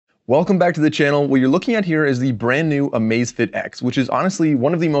Welcome back to the channel. What you're looking at here is the brand new Amazfit X, which is honestly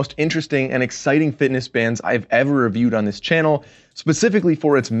one of the most interesting and exciting fitness bands I've ever reviewed on this channel, specifically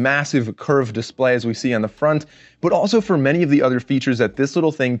for its massive curved display as we see on the front, but also for many of the other features that this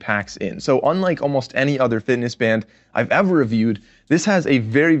little thing packs in. So unlike almost any other fitness band I've ever reviewed, this has a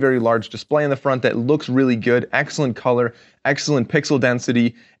very, very large display in the front that looks really good, excellent color, excellent pixel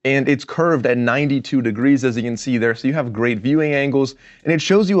density, and it's curved at 92 degrees as you can see there, so you have great viewing angles, and it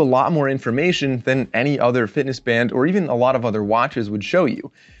shows you a lot more information than any other fitness band or even a lot of other watches would show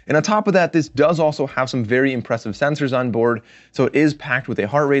you. And on top of that, this does also have some very impressive sensors on board, so it is packed with a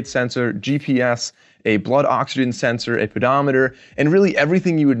heart rate sensor, GPS, a blood oxygen sensor, a pedometer, and really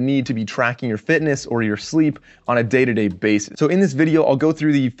everything you would need to be tracking your fitness or your sleep on a day-to-day basis. So in this video, I'll go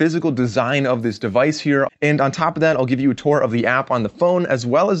through the physical design of this device here, and on top of that, I'll give you a tour of the app on the phone as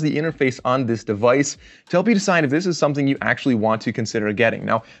well as the interface on this device to help you decide if this is something you actually want to consider getting.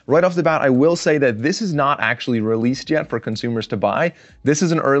 Now, right off the bat, I will say that this is not actually released yet for consumers to buy. This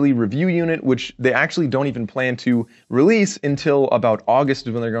is an early review unit, which they actually don't even plan to release until about August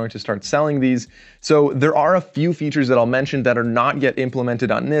when they're going to start selling these. So there are a few features that I'll mention that are not yet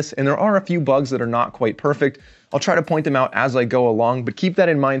implemented on this, and there are a few bugs that are not quite perfect. I'll try to point them out as I go along, but keep that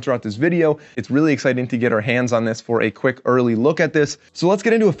in mind throughout this video. It's really exciting to get our hands on this for a quick early look at this. So let's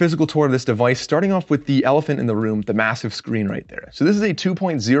get into a physical tour of this device, starting off with the elephant in the room, the massive screen right there. So this is a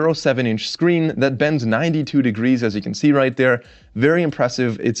 2.07-inch screen that bends 92 degrees, as you can see right there. Very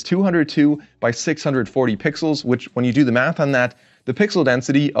impressive. It's 202 by 640 pixels, which when you do the math on that, the pixel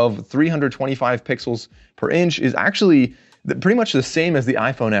density of 325 pixels per inch is actually pretty much the same as the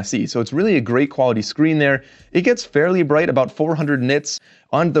iPhone SE. So it's really a great quality screen there. It gets fairly bright, about 400 nits.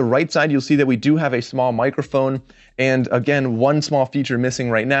 On the right side, you'll see that we do have a small microphone. And again, one small feature missing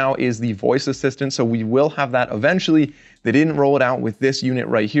right now is the voice assistant. So we will have that eventually. They didn't roll it out with this unit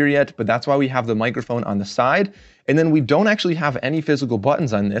right here yet, but that's why we have the microphone on the side. And then we don't actually have any physical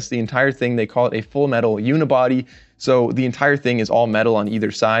buttons on this. The entire thing, they call it a full metal unibody. So the entire thing is all metal on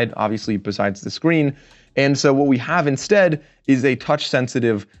either side, obviously besides the screen. And so what we have instead is a touch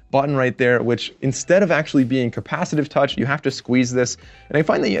sensitive button right there, which instead of actually being capacitive touch, you have to squeeze this. And I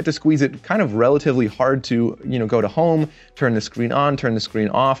find that you have to squeeze it kind of relatively hard to, go to home, turn the screen on, turn the screen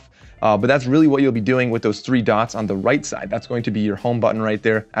off. But that's really what you'll be doing with those three dots on the right side. That's going to be your home button right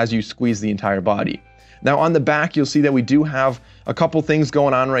there as you squeeze the entire body. Now on the back, you'll see that we do have a couple things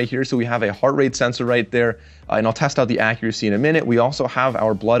going on right here. So we have a heart rate sensor right there, and I'll test out the accuracy in a minute. We also have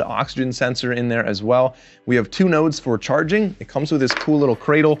our blood oxygen sensor in there as well. We have two nodes for charging. It comes with this cool little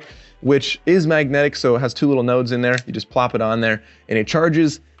cradle, which is magnetic, so it has two little nodes in there. You just plop it on there and it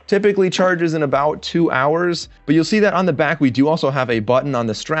charges. Typically charges in about 2 hours, but you'll see that on the back we do also have a button on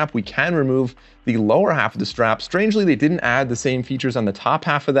the strap. We can remove the lower half of the strap. Strangely, they didn't add the same features on the top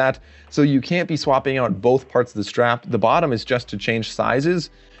half of that, so you can't be swapping out both parts of the strap. The bottom is just to change sizes,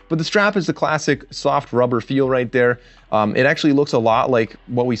 but the strap is the classic soft rubber feel right there. It actually looks a lot like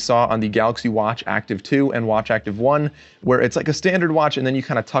what we saw on the Galaxy Watch Active 2 and Watch Active 1, where it's like a standard watch and then you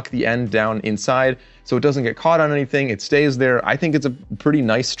kind of tuck the end down inside so it doesn't get caught on anything, it stays there. I think it's a pretty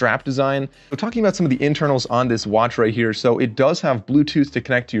nice strap design. So talking about some of the internals on this watch right here, so it does have Bluetooth to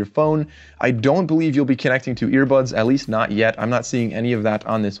connect to your phone. I don't believe you'll be connecting to earbuds, at least not yet. I'm not seeing any of that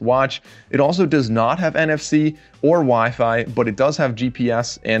on this watch. It also does not have NFC or Wi-Fi, but it does have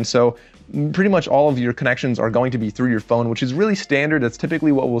GPS, and so pretty much all of your connections are going to be through your phone, which is really standard. That's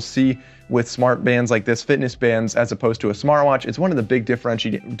typically what we'll see with smart bands like this, fitness bands, as opposed to a smartwatch. It's one of the big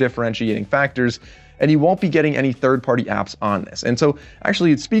differentiating factors, and you won't be getting any third-party apps on this. And so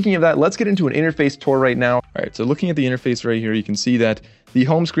actually, speaking of that, let's get into an interface tour right now. All right, so looking at the interface right here, you can see that the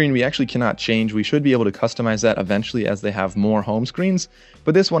home screen we actually cannot change. We should be able to customize that eventually as they have more home screens.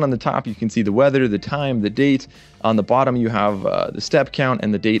 But this one on the top, you can see the weather, the time, the date. On the bottom, you have the step count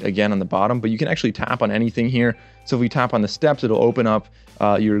and the date again on the bottom, but you can actually tap on anything here. So if we tap on the steps, it'll open up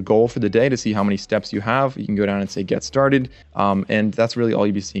your goal for the day to see how many steps you have. You can go down and say get started, and that's really all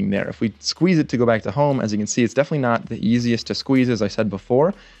you'll be seeing there. If we squeeze it to go back to home, as you can see, it's definitely not the easiest to squeeze, as I said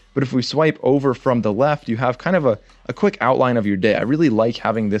before. But if we swipe over from the left, you have kind of a quick outline of your day. I really like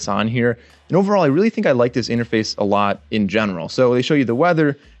having this on here. And overall, I really think I like this interface a lot in general. So they show you the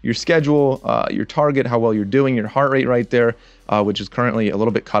weather, your schedule, your target, how well you're doing, your heart rate right there, which is currently a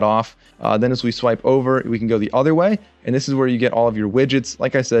little bit cut off. Then as we swipe over, we can go the other way. And this is where you get all of your widgets.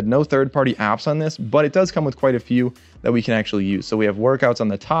 Like I said, no third-party apps on this, but it does come with quite a few that we can actually use. So we have workouts on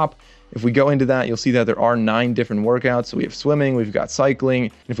the top. If we go into that, you'll see that there are 9 different workouts. So we have swimming, we've got cycling.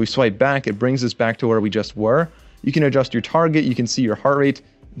 And if we swipe back, it brings us back to where we just were. You can adjust your target. You can see your heart rate.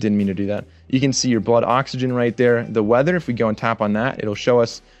 Didn't mean to do that. You can see your blood oxygen right there. The weather, if we go and tap on that, it'll show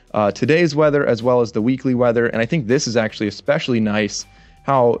us today's weather as well as the weekly weather. And I think this is actually especially nice,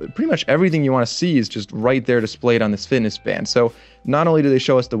 how pretty much everything you want to see is just right there displayed on this fitness band. So not only do they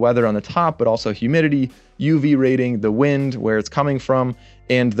show us the weather on the top, but also humidity, UV rating, the wind, where it's coming from,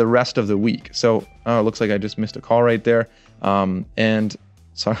 and the rest of the week. So it looks like I just missed a call right there. And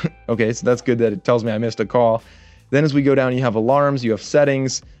sorry, okay, so that's good that it tells me I missed a call. Then as we go down, you have alarms, you have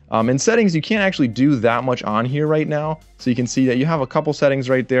settings. In settings, you can't actually do that much on here right now. So you can see that you have a couple settings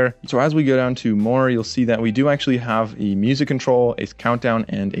right there. So as we go down to more, you'll see that we do actually have a music control, a countdown,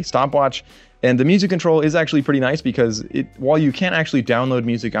 and a stopwatch. And the music control is actually pretty nice because while you can't actually download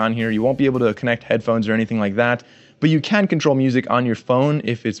music on here, you won't be able to connect headphones or anything like that, but you can control music on your phone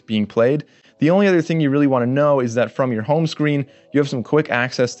if it's being played. The only other thing you really want to know is that from your home screen, you have some quick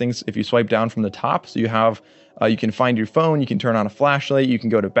access things if you swipe down from the top. So you have you can find your phone, you can turn on a flashlight, you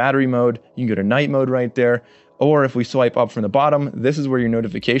can go to battery mode, you can go to night mode right there. Or if we swipe up from the bottom, this is where your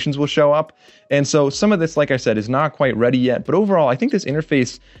notifications will show up. And so some of this, like I said, is not quite ready yet. But overall, I think this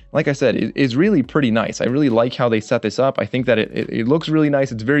interface, like I said, is really pretty nice. I really like how they set this up. I think that it looks really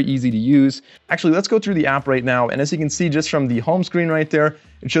nice. It's very easy to use. Actually, let's go through the app right now. And as you can see just from the home screen right there,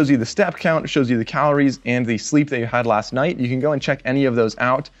 it shows you the step count, it shows you the calories and the sleep that you had last night. You can go and check any of those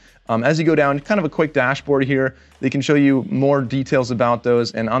out. As you go down, kind of a quick dashboard here. They can show you more details about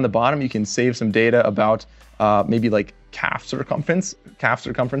those. And on the bottom, you can save some data about maybe like calf circumference,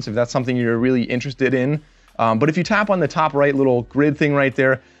 if that's something you're really interested in. But if you tap on the top right little grid thing right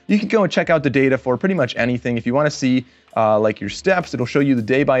there, you can go and check out the data for pretty much anything. If you want to see like your steps, it'll show you the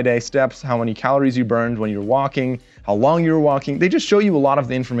day-by-day steps, how many calories you burned when you're walking, how long you were walking. They just show you a lot of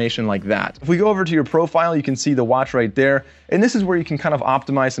the information like that. If we go over to your profile, you can see the watch right there. And this is where you can kind of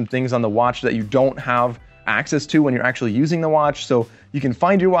optimize some things on the watch that you don't have access to when you're actually using the watch. So you can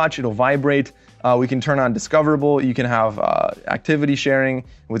find your watch, it'll vibrate. We can turn on discoverable. You can have activity sharing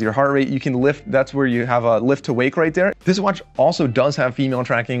with your heart rate. You can lift. That's where you have a lift to wake right there. This watch also does have female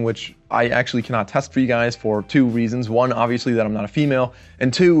tracking, which I actually cannot test for you guys for two reasons. One, obviously that I'm not a female.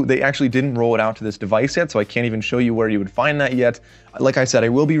 And two, they actually didn't roll it out to this device yet, so I can't even show you where you would find that yet. Like I said, I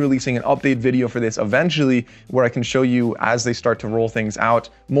will be releasing an update video for this eventually where I can show you as they start to roll things out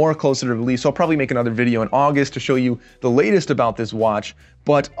more closer to release. So I'll probably make another video in August to show you the latest about this watch.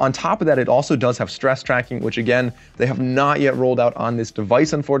 But on top of that, it also does have stress tracking, which again, they have not yet rolled out on this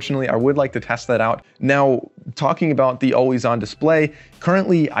device, unfortunately. I would like to test that out. Now, talking about the always on display,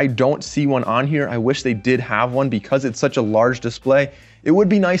 currently I don't see one on here. I wish they did have one because it's such a large display. It would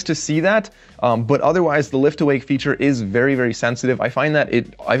be nice to see that, but otherwise the lift to wake feature is very, very sensitive. I find that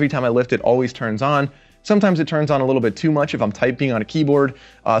every time I lift, it always turns on. Sometimes it turns on a little bit too much if I'm typing on a keyboard,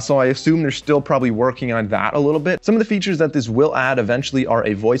 so I assume they're still probably working on that a little bit. Some of the features that this will add eventually are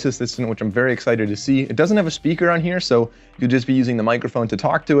a voice assistant, which I'm very excited to see. It doesn't have a speaker on here, so you'll just be using the microphone to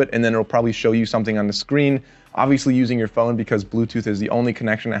talk to it, and then it'll probably show you something on the screen, obviously using your phone because Bluetooth is the only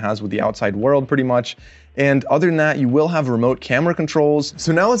connection it has with the outside world pretty much. And other than that, you will have remote camera controls.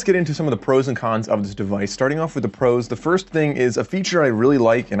 So now let's get into some of the pros and cons of this device. Starting off with the pros, the first thing is a feature I really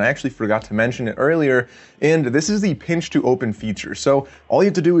like, and I actually forgot to mention it earlier, and this is the pinch to open feature. So all you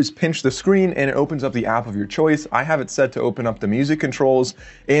have to do is pinch the screen and it opens up the app of your choice. I have it set to open up the music controls,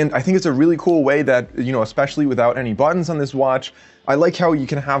 and I think it's a really cool way that, you know, especially without any buttons on this watch, I like how you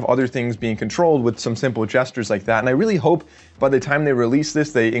can have other things being controlled with some simple gestures like that. And I really hope by the time they release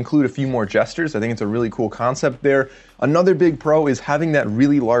this, they include a few more gestures. I think it's a really cool concept there. Another big pro is having that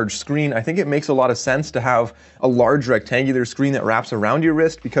really large screen. I think it makes a lot of sense to have a large rectangular screen that wraps around your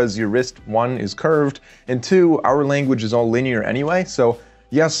wrist because your wrist, one, is curved, and two, our language is all linear anyway. So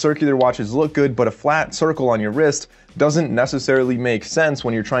yes, circular watches look good, but a flat circle on your wrist doesn't necessarily make sense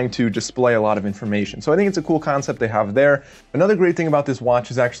when you're trying to display a lot of information. So I think it's a cool concept they have there. Another great thing about this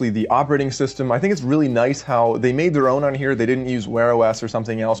watch is actually the operating system. I think it's really nice how they made their own on here. They didn't use Wear OS or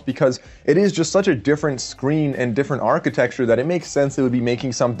something else because it is just such a different screen and different architecture that it makes sense they would be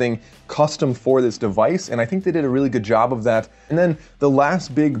making something custom for this device. And I think they did a really good job of that. And then the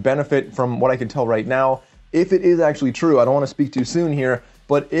last big benefit from what I can tell right now, if it is actually true, I don't want to speak too soon here,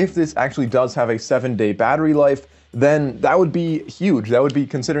 but if this actually does have a 7-day battery life, then that would be huge. That would be,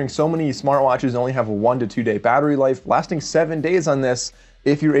 considering so many smartwatches only have a 1 to 2 day battery life, lasting 7 days on this,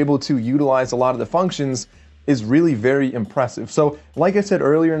 if you're able to utilize a lot of the functions, is really very impressive. So like I said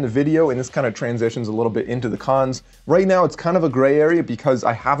earlier in the video, and this kind of transitions a little bit into the cons, right now it's kind of a gray area because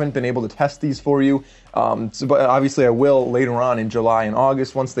I haven't been able to test these for you, but obviously I will later on in July and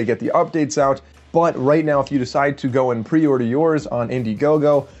August once they get the updates out. But right now, if you decide to go and pre-order yours on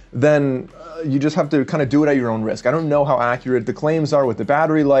Indiegogo, then you just have to kind of do it at your own risk. I don't know how accurate the claims are with the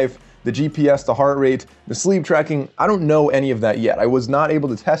battery life, the GPS, the heart rate, the sleep tracking. I don't know any of that yet. I was not able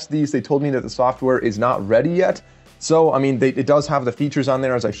to test these. They told me that the software is not ready yet. So, I mean, it does have the features on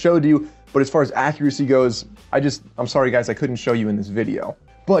there as I showed you, but as far as accuracy goes, I'm sorry guys, I couldn't show you in this video.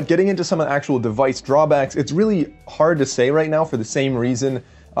 But getting into some of the actual device drawbacks, it's really hard to say right now for the same reason,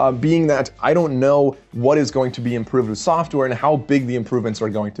 being that I don't know what is going to be improved with software and how big the improvements are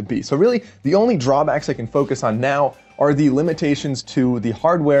going to be. So really, the only drawbacks I can focus on now are the limitations to the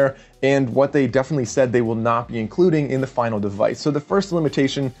hardware and what they definitely said they will not be including in the final device. So the first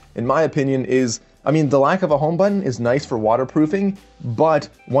limitation, in my opinion, is, I mean, the lack of a home button is nice for waterproofing, but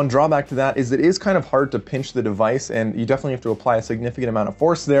one drawback to that is it is kind of hard to pinch the device, and you definitely have to apply a significant amount of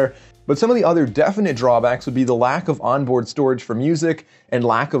force there. But some of the other definite drawbacks would be the lack of onboard storage for music and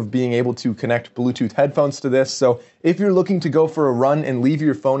lack of being able to connect Bluetooth headphones to this. So if you're looking to go for a run and leave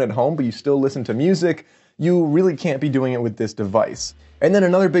your phone at home, but you still listen to music, you really can't be doing it with this device. And then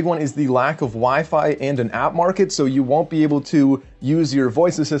another big one is the lack of Wi-Fi and an app market, so you won't be able to use your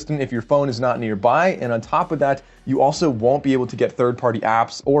voice assistant if your phone is not nearby. And on top of that, you also won't be able to get third-party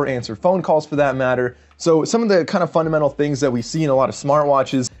apps or answer phone calls for that matter. So some of the kind of fundamental things that we see in a lot of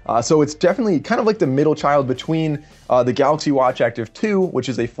smartwatches. So it's definitely kind of like the middle child between the Galaxy Watch Active 2, which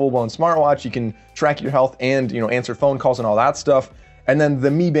is a full-blown smartwatch. You can track your health and, answer phone calls and all that stuff. And then the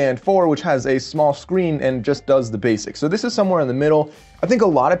Mi Band 4, which has a small screen and just does the basics. So this is somewhere in the middle. I think a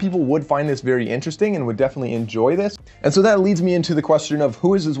lot of people would find this very interesting and would definitely enjoy this. And so that leads me into the question of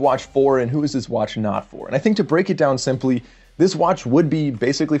who is this watch for and who is this watch not for? And I think to break it down simply, this watch would be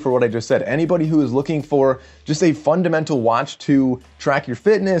basically for what I just said. Anybody who is looking for just a fundamental watch to track your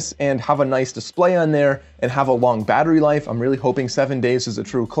fitness and have a nice display on there and have a long battery life. I'm really hoping 7 days is a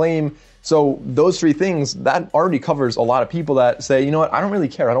true claim. So those three things, that already covers a lot of people that say, you know what, I don't really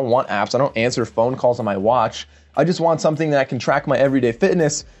care. I don't want apps. I don't answer phone calls on my watch. I just want something that can track my everyday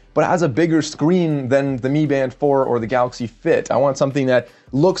fitness, but has a bigger screen than the Mi Band 4 or the Galaxy Fit. I want something that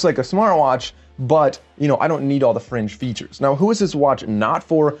looks like a smartwatch, but I don't need all the fringe features. Now, who is this watch not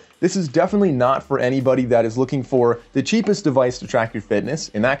for? This is definitely not for anybody that is looking for the cheapest device to track your fitness.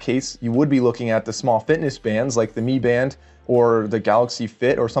 In that case, you would be looking at the small fitness bands like the Mi Band or the Galaxy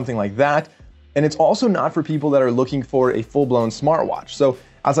Fit or something like that. And it's also not for people that are looking for a full-blown smartwatch. So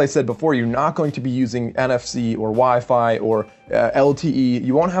as I said before, you're not going to be using NFC or Wi-Fi or LTE.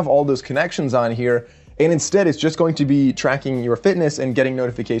 You won't have all those connections on here. And instead, it's just going to be tracking your fitness and getting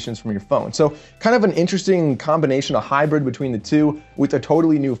notifications from your phone. So kind of an interesting combination, a hybrid between the two with a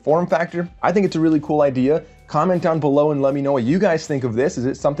totally new form factor. I think it's a really cool idea. Comment down below and let me know what you guys think of this. Is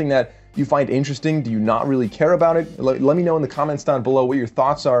it something that you find interesting? Do you not really care about it? Let me know in the comments down below what your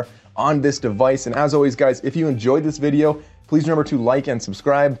thoughts are on this device. And as always, guys, if you enjoyed this video, please remember to like and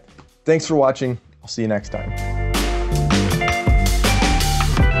subscribe. Thanks for watching. I'll see you next time.